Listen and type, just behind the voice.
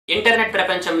Internet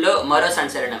ప్రపంచంలో మరో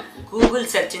సంచలనం గూగుల్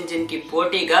సెర్చ్ ఇంజిన్ కి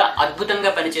పోటీగా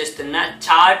అద్భుతంగా పనిచేస్తున్న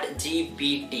చాట్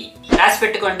జీపీటీ. రాసి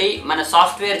పెట్టుకోండి, మన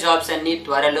సాఫ్ట్వేర్ జాబ్స్ అన్ని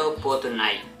త్వరలో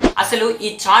పోతున్నాయి. అసలు ఈ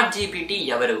చాట్ జీపీటీ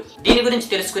ఎవరు? దీని గురించి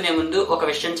తెలుసుకునే ముందు ఒక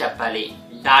విషయం చెప్పాలి.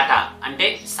 డాటా అంటే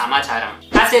సమాచారం.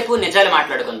 కాసేపు నిజాలు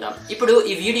మాట్లాడుకుందాం. ఇప్పుడు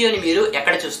ఈ వీడియోని మీరు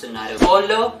ఎక్కడ చూస్తున్నారు? ఫోన్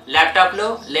లో, ల్యాప్టాప్ లో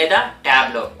లేదా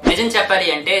ట్యాబ్ లో? నిజం చెప్పాలి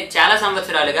అంటే చాలా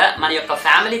సంవత్సరాలుగా మన యొక్క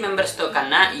ఫ్యామిలీ మెంబర్స్ తో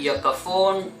కన్నా ఈ యొక్క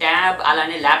ఫోన్, ట్యాబ్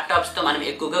అలానే ల్యాప్టాప్స్ తో మనం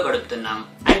ఎక్కువగా గడుపుతున్నాం.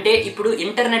 అంటే ఇప్పుడు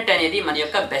ఇంటర్నెట్ అనేది మన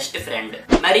యొక్క బెస్ట్ ఫ్రెండ్.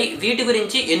 మరి వీటి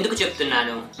గురించి ఎందుకు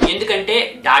చెప్తున్నాను? ఎందుకంటే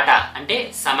డాటా అంటే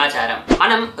సమాచారం.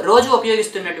 మనం రోజు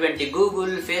ఉపయోగిస్తున్నటువంటి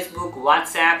Google, Facebook,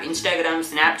 WhatsApp, Instagram,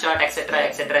 Snapchat etcetera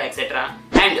etcetera etcetera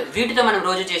and వీటితో మనం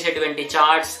రోజు చేసేటువంటి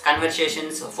charts,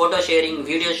 conversations, photo sharing,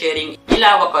 video sharing,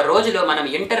 ఇలా ఒక రోజులో మనం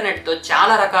ఇంటర్నెట్ తో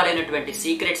చాలా రకాలైనటువంటి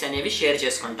సీక్రెట్స్ అనేవి షేర్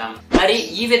చేసుకుంటాం. మరి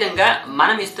ఈ విధంగా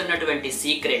మనం ఇస్తున్నటువంటి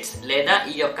సీక్రెట్స్ లేదా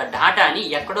ఈ యొక్క డాటాని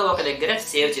ఎక్కడో ఒక దగ్గర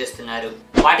సేవ్ చేస్తున్నారు.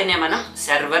 వాటినే మనం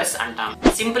సర్వర్స్ అంటాం.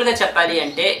 సింపుల్ గా చెప్పాలి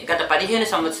అంటే గత 15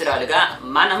 సంవత్సరాలుగా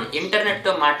మనం ఇంటర్నెట్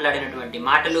తో మాట్లాడినటువంటి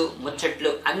మాటలు,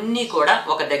 ముచ్చట్లు అన్ని కూడా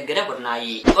ఒక దగ్గర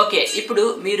ఉన్నాయి. ఓకే, ఇప్పుడు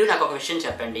మీరు నాకు ఒక విషయం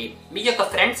చెప్పండి. మీ యొక్క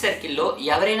ఫ్రెండ్ సర్కిల్ లో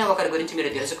ఎవరైనా ఒకరి గురించి మీరు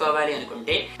తెలుసుకోవాలి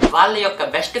అనుకుంటే వాళ్ళ యొక్క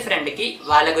బెస్ట్ ఫ్రెండ్ కి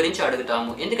వాళ్ళ గురించి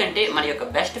అడుగుతాము. ఎందుకంటే మన యొక్క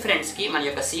బెస్ట్ ఫ్రెండ్స్ కి మన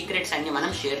యొక్క సీక్రెట్స్ అన్ని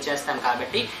మనం షేర్ చేస్తాం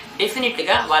కాబట్టి డెఫినెట్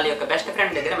గా వాళ్ళ యొక్క బెస్ట్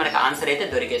ఫ్రెండ్ దగ్గర మనకు ఆన్సర్ అయితే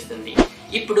దొరికేస్తుంది.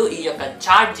 ఇప్పుడు ఈ యొక్క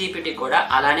చాట్ జీపీటీ కూడా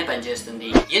అలానే పనిచేస్తుంది.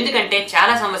 ఎందుకంటే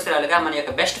చాలా సంవత్సరాలుగా మన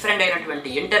యొక్క బెస్ట్ ఫ్రెండ్ అయినటువంటి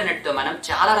ఇంటర్నెట్ తో మనం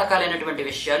చాలా రకాలైనటువంటి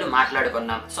విషయాలు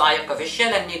మాట్లాడుకున్నాం. సో ఆ యొక్క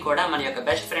విషయాలన్నీ కూడా మన యొక్క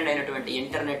బెస్ట్ ఫ్రెండ్ అయినటువంటి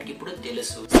ఇంటర్నెట్ కి ఇప్పుడు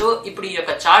తెలుసు. సో ఇప్పుడు ఈ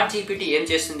యొక్క చాట్ జీపీటీ ఏం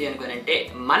చేస్తుంది అనుకునంటే,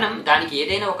 మనం దానికి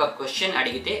ఏదైనా ఒక క్వశ్చన్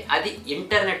అడిగితే అది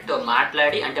ఇంటర్నెట్ తో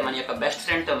మాట్లాడి, అంటే మన యొక్క బెస్ట్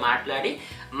ఫ్రెండ్ తో మాట్లాడి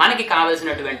మనకి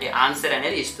కావాల్సినటువంటి ఆన్సర్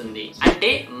అనేది ఇస్తుంది. అంటే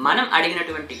మనం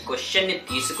అడిగినటువంటి క్వశ్చన్ ని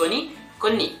తీసుకొని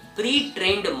కొన్ని ప్రీ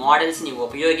ట్రైన్డ్ మోడల్స్ ని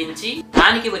ఉపయోగించి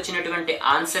దానికి వచ్చినటువంటి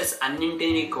ఆన్సర్స్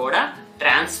అన్నింటినీ కూడా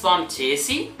ట్రాన్స్ఫార్మ్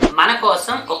చేసి మన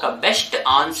కోసం ఒక బెస్ట్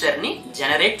ఆన్సర్ ని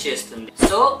జనరేట్ చేస్తుంది.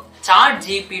 సో చాట్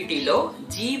జీపీటీలో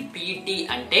జీపీటీ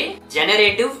అంటే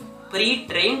generative pre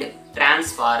trained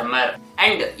transformer.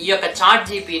 And ఈ యొక్క చాట్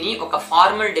జీపీని ఒక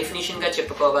ఫార్మల్ డెఫినేషన్ గా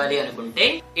చెప్పుకోవాలి అనుకుంటే,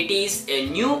 it is a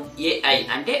new AI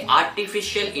అంటే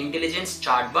artificial intelligence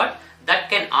chatbot that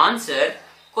can answer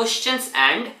questions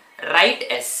and right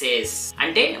essays.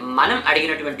 అంటే మనం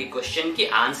అడిగినటువంటి క్వశ్చన్ కి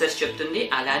ఆన్సర్స్ చెప్తుంది,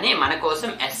 అలానే మన కోసం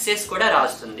ఎస్సేస్ కూడా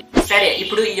రాస్తుంది. సరే,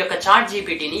 ఇప్పుడు ఈ యొక్క చాట్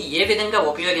జీపీటీని ఏ విధంగా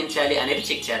ఉపయోగించాలి అనేది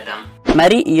చెక్ చేద్దాం.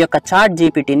 మరి ఈ యొక్క చాట్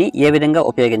జీపీటీని ఏ విధంగా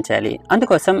ఉపయోగించాలి?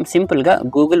 అందుకోసం సింపుల్ గా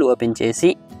గూగుల్ ఓపెన్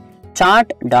చేసి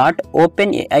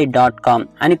chat.openai.com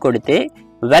అని కొడితే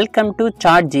వెల్కమ్ టు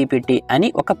చాట్ జీపీటీ అని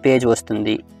ఒక పేజ్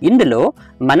వస్తుంది. ఇందులో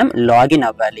మనం లాగిన్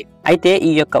అవ్వాలి. అయితే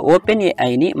ఈ యొక్క ఓపెన్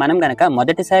ఏఐని మనం గనక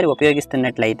మొదటిసారి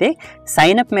ఉపయోగిస్తున్నట్లయితే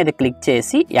సైన్ అప్ మీద క్లిక్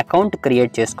చేసి అకౌంట్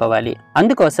క్రియేట్ చేసుకోవాలి.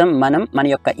 అందుకోసం మనం మన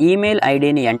యొక్క ఈమెయిల్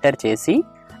ఐడిని ఎంటర్ చేసి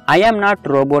ఐఎమ్ నాట్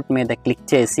రోబోట్ మీద క్లిక్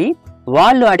చేసి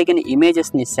వాళ్ళు అడిగిన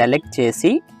ఇమేజెస్ ని సెలెక్ట్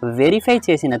చేసి వెరిఫై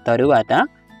చేసిన తరువాత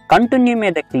కంటిన్యూ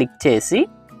మీద క్లిక్ చేసి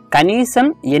కనీసం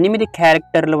 8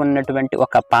 క్యారెక్టర్లు ఉన్నటువంటి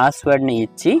ఒక పాస్వర్డ్ ని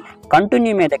ఇచ్చి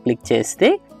కంటిన్యూ మీద క్లిక్ చేస్తే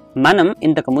మనం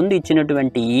ఇంతకు ముందు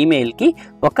ఇచ్చినటువంటి ఈమెయిల్ కి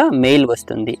ఒక మెయిల్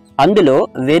వస్తుంది. అందులో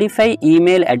వెరిఫై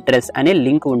ఈమెయిల్ అడ్రస్ అనే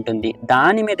లింక్ ఉంటుంది.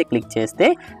 దాని మీద క్లిక్ చేస్తే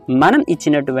మనం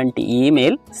ఇచ్చినటువంటి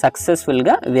ఈమెయిల్ సక్సెస్ఫుల్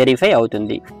గా వెరిఫై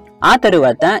అవుతుంది. ఆ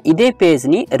తరువాత ఇదే పేజ్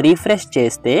ని రిఫ్రెష్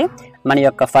చేస్తే మన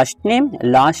యొక్క ఫస్ట్ నేమ్,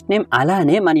 లాస్ట్ నేమ్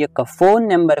అలానే మన యొక్క ఫోన్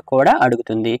నెంబర్ కూడా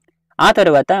అడుగుతుంది. ఆ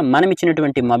తర్వాత మనం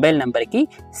ఇచ్చినటువంటి మొబైల్ నెంబర్ కి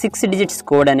 6 డిజిట్స్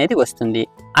కోడ్ అనేది వస్తుంది.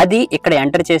 అది ఇక్కడ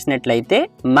ఎంటర్ చేసినట్లయితే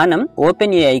మనం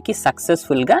ఓపెన్ ఏఐకి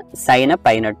సక్సెస్ఫుల్ గా సైన్ అప్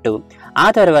అయినట్టు. ఆ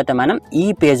తర్వాత మనం ఈ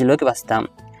పేజ్ లోకి వస్తాం.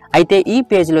 అయితే ఈ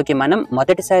పేజ్ లోకి మనం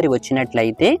మొదటిసారి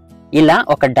వచ్చినట్లయితే ఇలా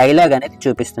ఒక డైలాగ్ అనేది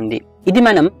చూపిస్తుంది. ఇది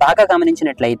మనం బాగా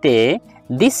గమనించినట్లయితే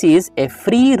this is a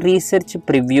free research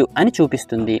preview అని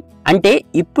చూపిస్తుంది. అంటే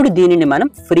ఇప్పుడు దీనిని మనం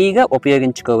ఫ్రీగా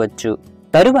ఉపయోగించుకోవచ్చు.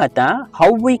 తరువాత how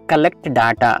we collect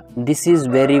data, this is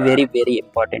very very very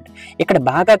important. ఇక్కడ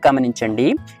బాగా గమనించండి,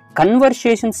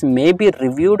 conversations may be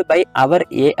reviewed by our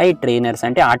AI trainers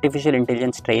అంటే artificial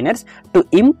intelligence trainers to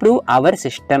improve our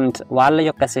systems. వాళ్ళ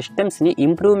యొక్క సిస్టమ్స్ ని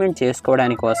ఇంప్రూవ్మెంట్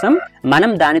చేసుకోవడానికి కోసం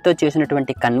మనం దానితో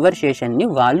చేసినటువంటి కన్వర్సేషన్ ని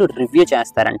వాళ్ళు రివ్యూ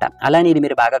చేస్తారంట. అలానే ఇది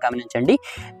మీరు బాగా గమనించండి,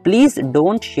 please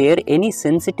don't share any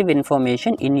sensitive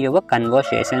information in your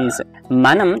conversations.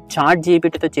 మనం చాట్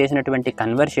జీపీటీతో చేసినటువంటి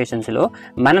కన్వర్సేషన్స్ లో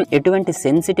మనం ఎటువంటి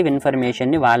సెన్సిటివ్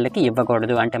ఇన్ఫర్మేషన్ ని వాళ్ళకి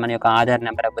ఇవ్వకూడదు. అంటే మన యొక్క ఆధార్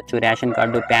నెంబర్ అవ్వచ్చు, రేషన్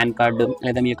కార్డు, పాన్ కార్డు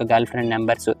లేదా మీ యొక్క గర్ల్ ఫ్రెండ్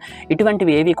నెంబర్స్,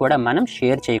 ఇటువంటివి ఏవి కూడా మనం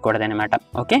షేర్ చేయకూడదు అనమాట.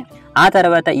 ఓకే, ఆ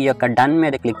తర్వాత ఈ యొక్క డన్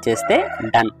మీద క్లిక్ చేస్తే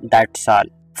డన్, దట్స్ ఆల్.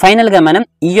 ఫైనల్ గా మనం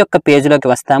ఈ యొక్క పేజ్ లోకి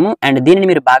వస్తాము అండ్ దీనిని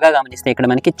మీరు బాగా గమనిస్తే ఇక్కడ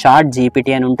మనకి చాట్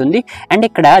జీపీటీ అని ఉంటుంది అండ్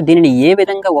ఇక్కడ దీనిని ఏ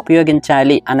విధంగా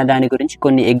ఉపయోగించాలి అన్న దాని గురించి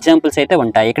కొన్ని ఎగ్జాంపుల్స్ అయితే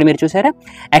ఉంటాయి. ఇక్కడ మీరు చూసారా,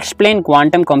 explain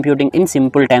quantum computing in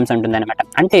simple times ఉంటుంది అనమాట.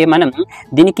 అంటే మనం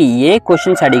దీనికి ఏ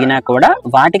క్వశ్చన్స్ అడిగినా కూడా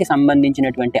వాటికి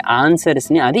సంబంధించినటువంటి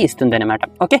ఆన్సర్స్ ని అది ఇస్తుంది అనమాట.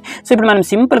 ఓకే, సో ఇప్పుడు మనం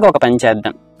సింపుల్ గా ఒక పని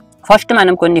చేద్దాం. ఫస్ట్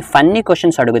మనం కొన్ని ఫన్నీ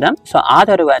క్వశ్చన్స్ అడుగుదాం. సో ఆ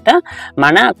తర్వాత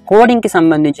మన కోడింగ్కి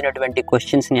సంబంధించినటువంటి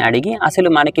క్వశ్చన్స్ని అడిగి అసలు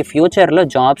మనకి ఫ్యూచర్లో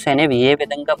జాబ్స్ అనేవి ఏ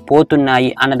విధంగా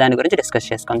పోతున్నాయి అన్న దాని గురించి డిస్కస్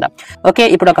చేసుకుందాం. ఓకే,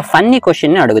 ఇప్పుడు ఒక ఫన్నీ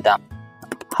క్వశ్చన్ని అడుగుదాం.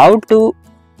 How to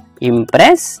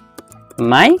impress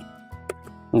my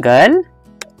girl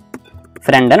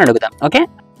friend అని అడుగుదాం.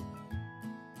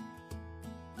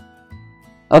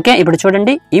 ఓకే, ఇప్పుడు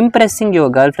చూడండి, impressing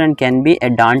your girl friend can be a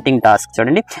daunting task.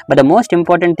 చూడండి, but the most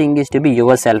important thing is to be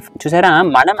your self. చూసారా,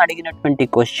 మనం అడిగినటువంటి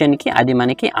క్వశ్చన్కి అది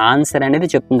మనకి ఆన్సర్ అనేది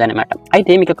చెప్తుంది అనమాట.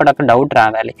 అయితే మీకు ఇక్కడ ఒక డౌట్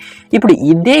రావాలి. ఇప్పుడు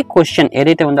ఇదే క్వశ్చన్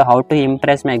ఏదైతే ఉందో how to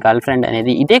impress my girl friend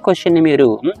అనేది, ఇదే క్వశ్చన్ని మీరు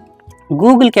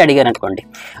గూగుల్కి అడిగారు అనుకోండి.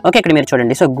 ఓకే, ఇక్కడ మీరు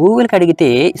చూడండి, సో గూగుల్కి అడిగితే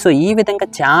సో ఈ విధంగా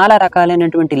చాలా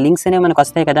రకాలైనటువంటి లింక్స్ అనేవి మనకు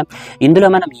వస్తాయి కదా. ఇందులో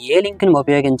మనం ఏ లింక్ని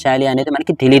ఉపయోగించాలి అనేది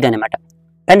మనకి తెలియదు అనమాట.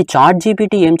 కానీ చాట్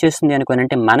జీపీటీ ఏం చేస్తుంది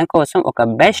అనుకోనంటే మన కోసం ఒక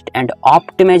బెస్ట్ అండ్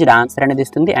ఆప్టిమైజ్డ్ ఆన్సర్ అనేది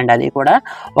ఇస్తుంది అండ్ అది కూడా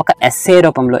ఒక ఎస్సే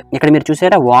రూపంలో. ఇక్కడ మీరు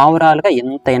చూసారా, ఓవరాల్గా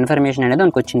ఎంత ఇన్ఫర్మేషన్ అనేది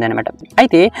మనకు వచ్చింది అనమాట.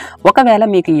 అయితే ఒకవేళ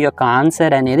మీకు ఈ యొక్క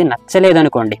ఆన్సర్ అనేది నచ్చలేదు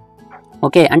అనుకోండి,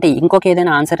 ఓకే, అంటే ఇంకొక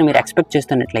ఏదైనా ఆన్సర్ మీరు ఎక్స్పెక్ట్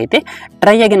చేస్తున్నట్లయితే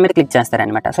ట్రై అగైన్ మీద క్లిక్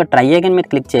చేస్తారనమాట. సో ట్రై అగైన్ మీద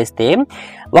క్లిక్ చేస్తే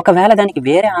ఒకవేళ దానికి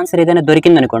వేరే ఆన్సర్ ఏదైనా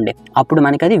దొరికింది అనుకోండి, అప్పుడు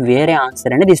మనకి అది వేరే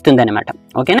ఆన్సర్ అనేది ఇస్తుంది అనమాట.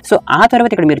 ఓకేనా, సో ఆ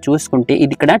తర్వాత ఇక్కడ మీరు చూసుకుంటే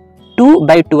ఇది ఇక్కడ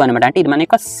 2/2 అనమాట. అంటే ఇది మన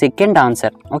యొక్క సెకండ్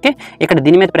ఆన్సర్. ఓకే, ఇక్కడ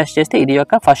దీని మీద ప్రెస్ చేస్తే ఇది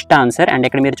యొక్క ఫస్ట్ ఆన్సర్ అండ్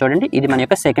ఇక్కడ మీరు చూడండి ఇది మన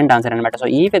యొక్క సెకండ్ ఆన్సర్ అనమాట. సో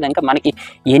ఈ విధంగా మనకి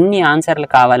ఎన్ని ఆన్సర్లు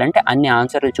కావాలంటే అన్ని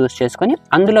ఆన్సర్లు చూస్ చేసుకొని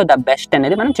అందులో ద బెస్ట్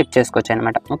అనేది మనం చెక్ చేసుకోవచ్చు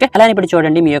అనమాట. ఓకే, అలానే ఇప్పుడు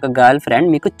చూడండి, మీ యొక్క గర్ల్ ఫ్రెండ్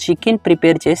మీకు చికెన్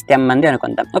ప్రిపేర్ చేసి తెమ్మంది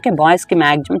అనుకుందాం. ఓకే, బాయ్స్కి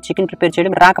మ్యాక్సిమం చికెన్ ప్రిపేర్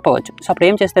చేయడం రాకపోవచ్చు. సో అప్పుడు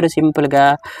ఏం చేస్తారు, సింపుల్గా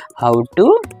how to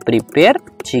prepare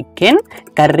chicken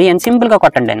curry అని సింపుల్గా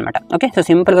కొట్టండి అనమాట. ఓకే, సో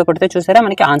సింపుల్గా కొడితే చూసారా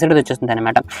మనకి ఆన్సర్ వచ్చేస్తుంది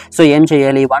అనమాట. సో ఏం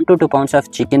చేయాలి, 1 to 2 pounds ఆఫ్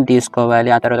చికెన్ తీసుకోవాలి,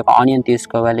 ఆ తర్వాత ఒక ఆనియన్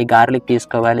తీసుకోవాలి, గార్లిక్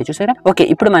తీసుకోవాలి. చూసారా. ఓకే,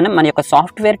 ఇప్పుడు మనం మన యొక్క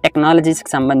సాఫ్ట్వేర్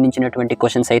టెక్నాలజీస్కి సంబంధించినటువంటి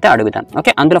క్వశ్చన్స్ అయితే అడుగుదాం.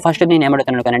 ఓకే, అందులో ఫస్ట్ నేను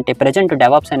ఏమడుగుతాను అంటే ప్రెజెంట్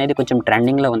డెవాప్స్ అనేది కొంచెం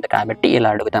ట్రెండింగ్లో ఉంది కాబట్టి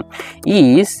ఇలా అడుగుతాం.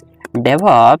 Is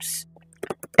DevOps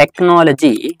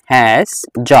technology has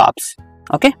jobs?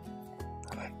 Okay,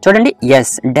 చూడండి,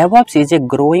 yes, DevOps is a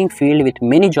growing field with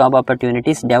many job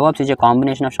opportunities. DevOps is a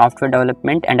combination of software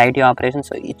development and IT operations.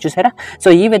 చూసారా, సో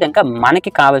ఈ విధంగా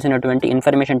మనకి కావాల్సినటువంటి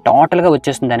ఇన్ఫర్మేషన్ టోటల్గా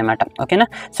వచ్చేస్తుంది అనమాట. ఓకేనా,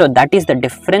 so that is the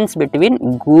difference between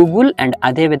Google and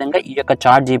అదే విధంగా ఈ యొక్క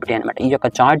చాట్ జీపీటీ అనమాట. ఈ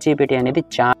యొక్క చాట్ జీపీటీ అనేది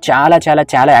చాలా చాలా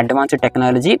చాలా అడ్వాన్స్డ్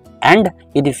టెక్నాలజీ అండ్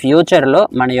ఇది ఫ్యూచర్లో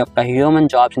మన యొక్క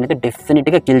హ్యూమన్ జాబ్స్ అనేది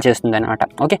డెఫినెట్గా కిల్ చేస్తుంది అనమాట.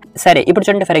 ఓకే, సరే, ఇప్పుడు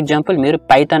చూడండి, ఫర్ ఎగ్జాంపుల్ మీరు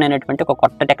పైథాన్ అనేటువంటి ఒక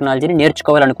కొత్త టెక్నాలజీని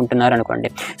నేర్చుకోవాలనుకుంటున్నారు అనుకోండి.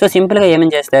 సో సింపుల్గా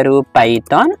ఏమేమి చేస్తారు,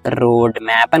 పైథాన్ రోడ్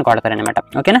మ్యాప్ అని కొడతారనమాట.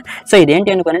 ఓకేనా, సో ఇదేంటి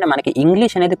అనుకోండి, మనకి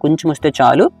ఇంగ్లీష్ అనేది కొంచెం వస్తే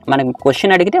చాలు, మనకి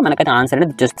క్వశ్చన్ అడిగితే మనకి అది ఆన్సర్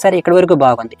అనేది జస్ట్. సరే, ఇక్కడ వరకు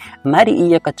బాగుంది. మరి ఈ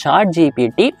యొక్క చాట్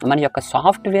జీపీటీ మన యొక్క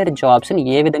సాఫ్ట్వేర్ జాబ్స్ని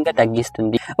ఏ విధంగా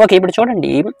తగ్గిస్తుంది? ఓకే, ఇప్పుడు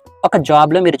చూడండి, ఒక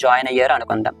జాబ్లో మీరు జాయిన్ అయ్యారు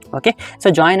అనుకుందాం. ఓకే, సో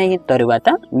జాయిన్ అయిన తర్వాత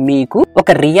మీకు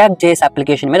ఒక రియాక్ట్ జేఎస్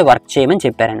అప్లికేషన్ మీద వర్క్ చేయమని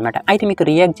చెప్పారనమాట. అయితే మీకు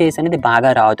రియాక్ట్ జేఎస్ అనేది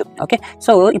బాగా రాదు. ఓకే,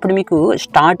 సో ఇప్పుడు మీకు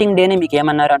స్టార్టింగ్ డేనే మీకు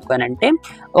ఏమన్నారు అనుకోనంటే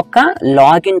ఒక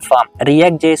లాగిన్ ఫామ్,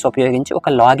 రియాక్ట్ జేఎస్ ఉపయోగించి ఒక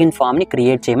లాగిన్ ఫామ్ని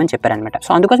క్రియేట్ చేయమని చెప్పారనమాట.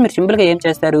 సో అందుకోసం మీరు సింపుల్గా ఏం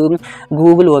చేస్తారు,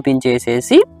 గూగుల్ ఓపెన్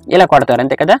చేసేసి ఇలా కొడతారు,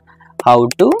 అంతే కదా. How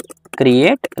to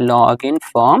create login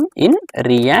form in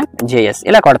react JS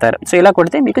ఇలా కొడతారు. సో ఇలా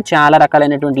కొడితే మీకు చాలా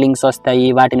రకాలైనటువంటి లింక్స్ వస్తాయి,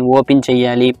 వాటిని ఓపెన్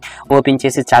చేయాలి, ఓపెన్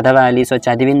చేసి చదవాలి. సో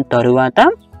చదివిన తరువాత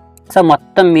సో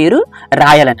మొత్తం మీరు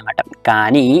రాయాలన్నమాట.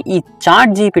 కానీ ఈ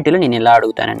చాట్ జీపీటీలో నేను ఇలా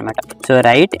అడుగుతానమాట. So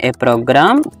right A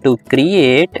programme to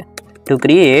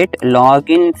create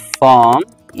login form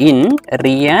in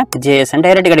react JS అని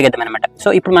డైరెక్ట్గా అడిగేద్దాం అనమాట. సో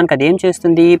ఇప్పుడు మనకు అదేం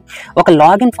చేస్తుంది, ఒక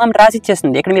లాగిన్ ఫామ్ రాసి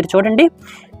ఇచ్చేస్తుంది. ఇక్కడ మీరు చూడండి,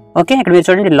 ఓకే, ఇక్కడ మీరు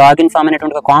చూడండి, లాగిన్ ఫామ్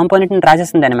అనేటువంటి ఒక కాంపోనెంట్ని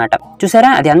రాసేస్తుంది అనమాట. చూసారా,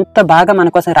 అది ఎంత బాగా మన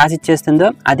కోసం రాసి ఇచ్చేస్తుందో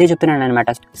అదే చెప్తున్నాను అనమాట.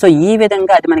 సో ఈ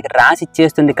విధంగా అది మనకి రాసి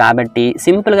ఇచ్చేస్తుంది కాబట్టి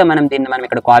సింపుల్గా మనం దీన్ని మనం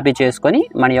ఇక్కడ కాపీ చేసుకొని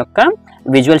మన యొక్క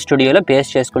విజువల్ స్టూడియోలో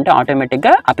పేస్ట్ చేసుకుంటే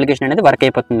ఆటోమేటిక్గా అప్లికేషన్ అనేది వర్క్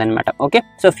అయిపోతుంది అనమాట. ఓకే,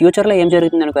 సో ఫ్యూచర్లో ఏం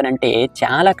జరుగుతుంది అనుకోనంటే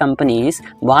చాలా కంపెనీస్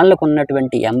వాళ్ళకు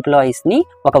ఉన్నటువంటి ఎంప్లాయీస్ని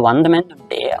ఒక 100 మంది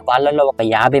ఉంటే వాళ్ళలో ఒక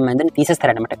 50 మందిని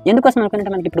తీసేస్తారనమాట. ఎందుకోసం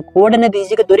అనుకుంటే మనకి ఇప్పుడు కోడ్ అనేది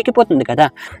ఈజీగా దొరికిపోతుంది కదా.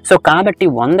 సో కాబట్టి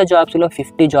 100 జాబ్స్లో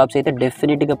 50 జాబ్స్ అయితే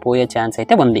డెఫినెట్గా పోయే ఛాన్స్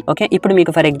అయితే ఉంది. ఓకే, ఇప్పుడు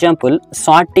మీకు ఫర్ ఎగ్జాంపుల్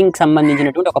సార్టింగ్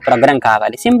సంబంధించినటువంటి ఒక ప్రోగ్రామ్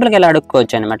కావాలి. సింపుల్గా ఎలా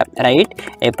అడుక్కోవచ్చు అనమాట. Right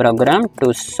A programme to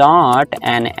sort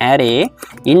అన్ అరే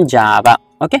ఇన్ జావా.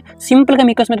 ఓకే, సింపుల్గా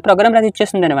మీకోసం ఇది ప్రోగ్రామ్ రాసి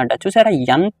ఇచ్చేస్తుంది అనమాట. చూసారా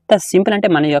ఎంత సింపుల్ అంటే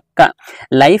మన యొక్క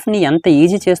లైఫ్ని ఎంత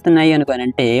ఈజీ చేస్తున్నాయి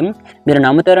అనుకోనంటే మీరు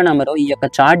నమ్ముతారో నమ్మరో, ఈ యొక్క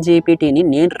చాట్ జీపీటీని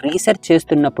నేను రీసెర్చ్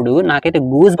చేస్తున్నప్పుడు నాకైతే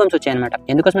గూస్ బంప్స్ వచ్చాయన్నమాట.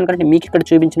 ఎందుకోసం అనుకుంటే మీకు ఇక్కడ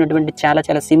చూపించినటువంటి చాలా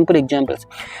చాలా సింపుల్ ఎగ్జాంపుల్స్,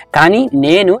 కానీ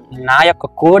నేను నా యొక్క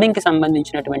కోడింగ్కి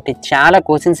సంబంధించినటువంటి చాలా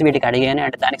క్వశ్చన్స్ వీటికి అడిగాను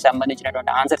అండ్ దానికి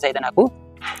సంబంధించినటువంటి ఆన్సర్స్ అయితే నాకు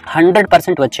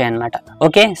 100% వచ్చాయన్నమాట.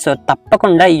 ఓకే, సో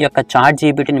తప్పకుండా ఈ యొక్క చాట్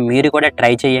జీపీటీని మీరు కూడా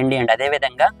ట్రై చేయండి అండ్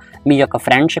అదేవిధంగా మీ యొక్క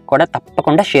ఫ్రెండ్స్కి కూడా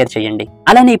తప్పకుండా షేర్ చేయండి.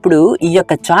 అలానే ఇప్పుడు ఈ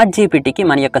యొక్క చాట్ జీపీటీకి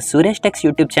మన యొక్క సురేష్ టెక్స్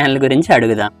యూట్యూబ్ ఛానల్ గురించి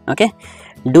అడుగుదాం. Okay,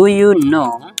 do you know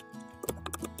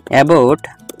about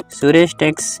Suresh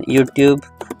tax YouTube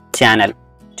channel?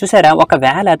 చూసారా,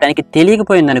 ఒకవేళ దానికి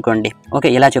తెలియకపోయింది అనుకోండి, ఓకే,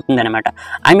 ఇలా చెప్తుంది అనమాట.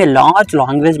 I'm a large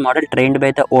language model trained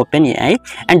by the open AI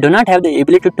and do not have the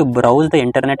ability to browse the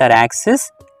internet are access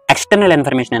external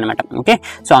information అనమాట. Okay,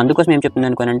 so అందుకోసం ఏం చెప్తుంది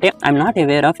అనుకోనంటే I'm not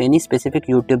aware of any specific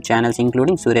YouTube channels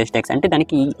including Suresh tax. అంటే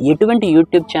దానికి ఎటువంటి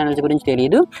YouTube channels గురించి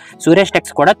తెలియదు, Suresh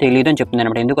tax కూడా తెలియదు అని చెప్తుంది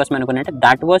అనమాట. ఎందుకోసం అనుకున్నట్టే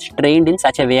that was trained in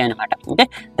such a వే అనమాట. ఓకే,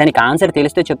 దానికి ఆన్సర్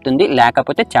తెలిస్తే చెప్తుంది,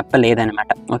 లేకపోతే చెప్పలేదనమాట.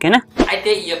 ఓకేనా?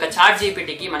 అయితే ఈ యొక్క చాట్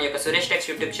జీపీటీకి మన యొక్క సురేష్ టెక్స్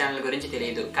యూట్యూబ్ ఛానల్ గురించి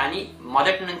తెలియదు, కానీ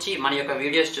మొదటి నుంచి మన యొక్క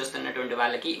వీడియోస్ చూస్తున్నటువంటి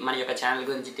వాళ్ళకి మన యొక్క ఛానల్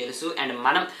గురించి తెలుసు అండ్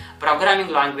మనం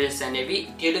ప్రోగ్రామింగ్ లాంగ్వేజెస్ అనేవి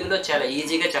తెలుగులో చాలా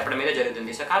ఈజీగా చెప్పడం మీద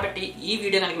జరుగుతుంది. సో కాబట్టి ఈ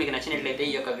వీడియో కనుక మీకు నచ్చినట్లయితే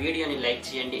ఈ యొక్క వీడియోని లైక్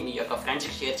చేయండి, మీ యొక్క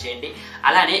ఫ్రెండ్స్కి షేర్ చేయండి.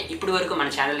 అలానే ఇప్పుడు వరకు మన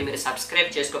ఛానల్ని మీరు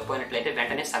సబ్స్క్రైబ్ చేసుకోకపోయినట్లయితే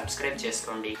వెంటనే సబ్స్క్రైబ్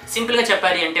చేసుకోండి. సింపుల్ గా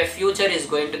చెప్పాలి అంటే future is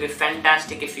going to be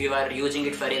fantastic if you are using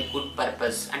it for a good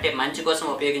purpose. అంటే మంచి కోసం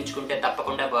ఉపయోగించుకుంటే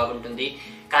తప్పకుండా బాగుంటుంది,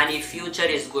 కానీ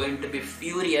future is going to be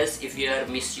furious if you are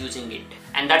misusing it.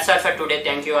 And that's all for today.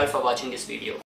 Thank you all for watching this video.